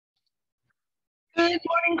Good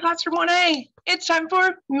morning, classroom 1A. It's time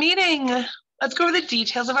for meeting. Let's go over the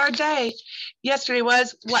details of our day. Yesterday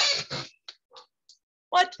was what?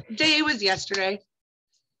 What day was yesterday?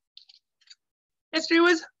 Yesterday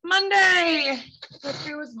was Monday.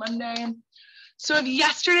 Yesterday was Monday. So if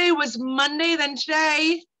yesterday was Monday, then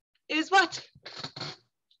today is what?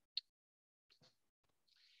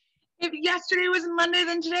 If yesterday was Monday,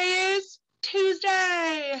 then today is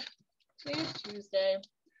Tuesday. Today is Tuesday.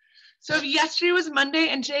 So if yesterday was Monday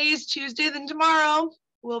and today is Tuesday, then tomorrow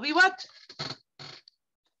will be what?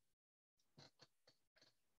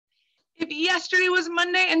 If yesterday was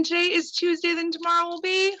Monday and today is Tuesday, then tomorrow will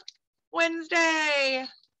be Wednesday.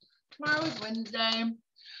 Tomorrow is Wednesday.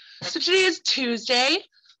 So today is Tuesday.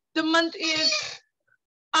 The month is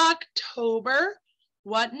October.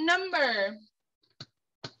 What number?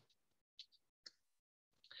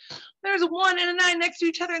 There's a 1 and a 9 next to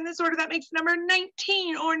each other in this order. That makes number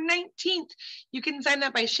 19 or 19th. You can sign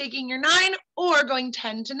that by shaking your 9 or going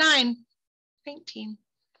 10 to 9. 19.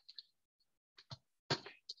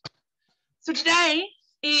 So today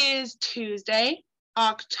is Tuesday,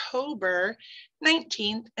 October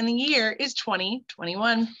 19th, and the year is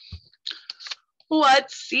 2021. What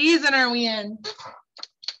season are we in?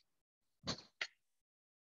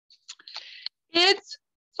 It's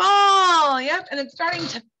fall. Yep, and it's starting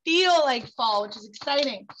to feel like fall, which is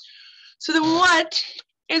exciting. So then what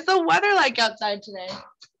is the weather like outside today?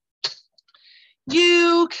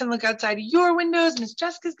 You can look outside your windows. Miss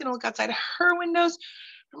Jessica's going to look outside her windows.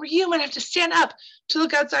 Or you might have to stand up to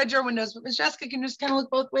look outside your windows, but Miss Jessica can just kind of look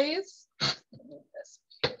both ways.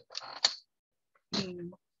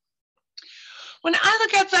 When I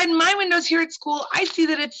look outside my windows here at school, I see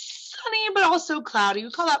that it's sunny, but also cloudy. We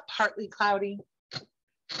call that partly cloudy.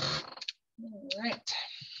 All right.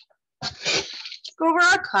 Let's go over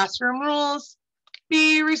our classroom rules.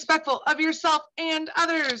 Be respectful of yourself and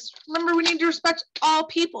others. Remember, we need to respect all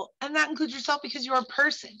people, and that includes yourself because you're a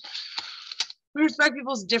person. We respect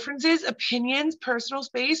people's differences, opinions, personal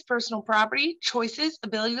space, personal property, choices,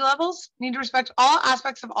 ability levels. We need to respect all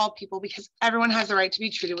aspects of all people because everyone has the right to be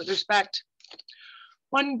treated with respect.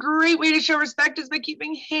 One great way to show respect is by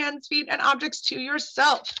keeping hands, feet, and objects to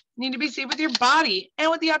yourself. You need to be safe with your body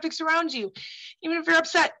and with the objects around you. Even if you're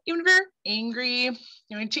upset, even if you're angry,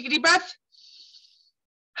 you want to take a deep breath.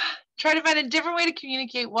 Try to find a different way to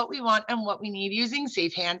communicate what we want and what we need using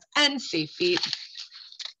safe hands and safe feet.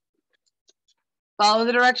 Follow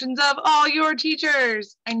the directions of all your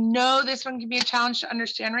teachers. I know this one can be a challenge to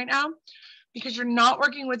understand right now because you're not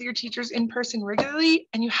working with your teachers in person regularly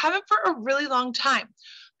and you haven't for a really long time.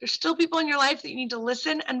 There's still people in your life that you need to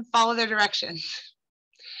listen and follow their directions.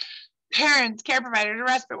 Parents, care providers,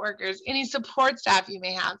 respite workers, any support staff you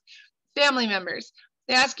may have, family members,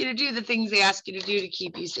 they ask you to do the things they ask you to do to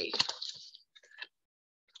keep you safe.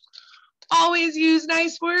 Always use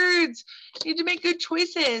nice words. You need to make good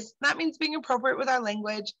choices. That means being appropriate with our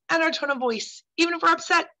language and our tone of voice, even if we're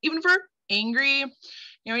upset, even if we're angry.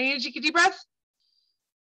 You know, we need to take a deep breath.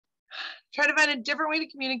 Try to find a different way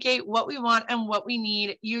to communicate what we want and what we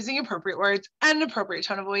need using appropriate words and an appropriate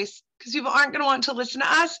tone of voice, because people aren't going to want to listen to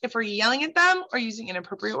us if we're yelling at them or using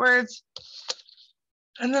inappropriate words.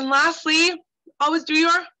 And then lastly, always do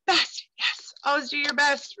your best. Yes, always do your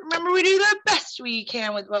best. Remember, we do the best we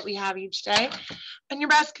can with what we have each day. And your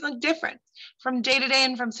best can look different from day to day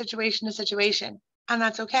and from situation to situation. And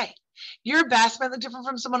that's okay. Your best might look different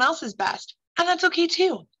from someone else's best. And that's okay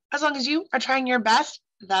too. As long as you are trying your best,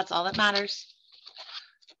 that's all that matters.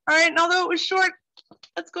 All right, and although it was short,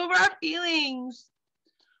 let's go over our feelings.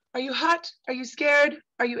 Are you hot? Are you scared?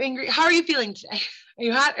 Are you angry? How are you feeling today? Are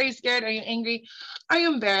you hot? Are you scared? Are you angry? Are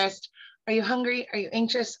you embarrassed? Are you hungry? Are you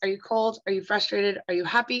anxious? Are you cold? Are you frustrated? Are you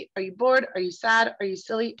happy? Are you bored? Are you sad? Are you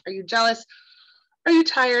silly? Are you jealous? Are you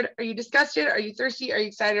tired? Are you disgusted? Are you thirsty? Are you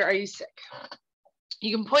excited? Are you sick?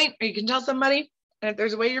 You can point or you can tell somebody. And if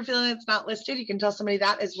there's a way you're feeling that's not listed, you can tell somebody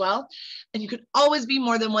that as well. And you can always be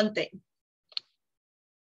more than one thing.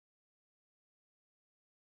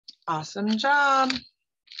 Awesome job.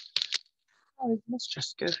 How is Miss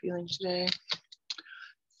Jessica feeling today?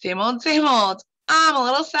 Same old, same old. I'm a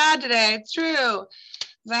little sad today. It's true.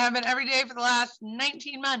 I have been every day for the last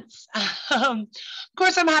 19 months. Of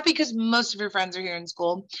course, I'm happy because most of your friends are here in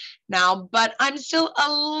school now, but I'm still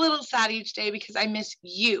a little sad each day because I miss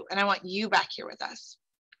you and I want you back here with us.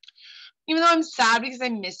 Even though I'm sad because I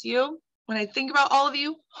miss you, when I think about all of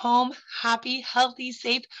you, home, happy, healthy,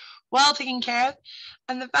 safe, well taken care of,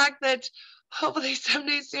 and the fact that hopefully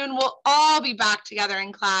someday soon we'll all be back together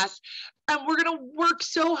in class and we're going to work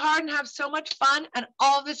so hard and have so much fun, and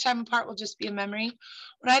all of this time apart will just be a memory.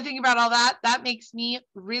 When I think about all that, that makes me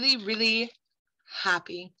really, really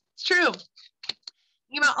happy. It's true.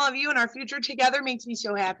 Thinking about all of you and our future together makes me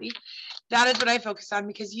so happy. That is what I focus on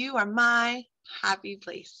because you are my happy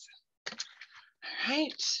place. All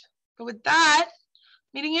right. But with that,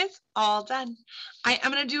 meeting is all done. I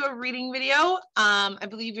am going to do a reading video. I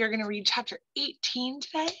believe you're going to read chapter 18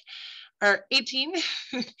 today, or 18.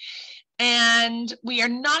 And we are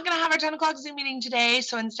not going to have our 10 o'clock Zoom meeting today.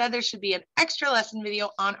 So instead, there should be an extra lesson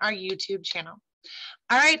video on our YouTube channel.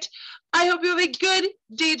 All right. I hope you have a good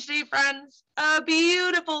day today, friends. A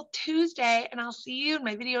beautiful Tuesday, and I'll see you in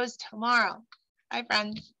my videos tomorrow. Bye,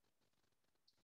 friends.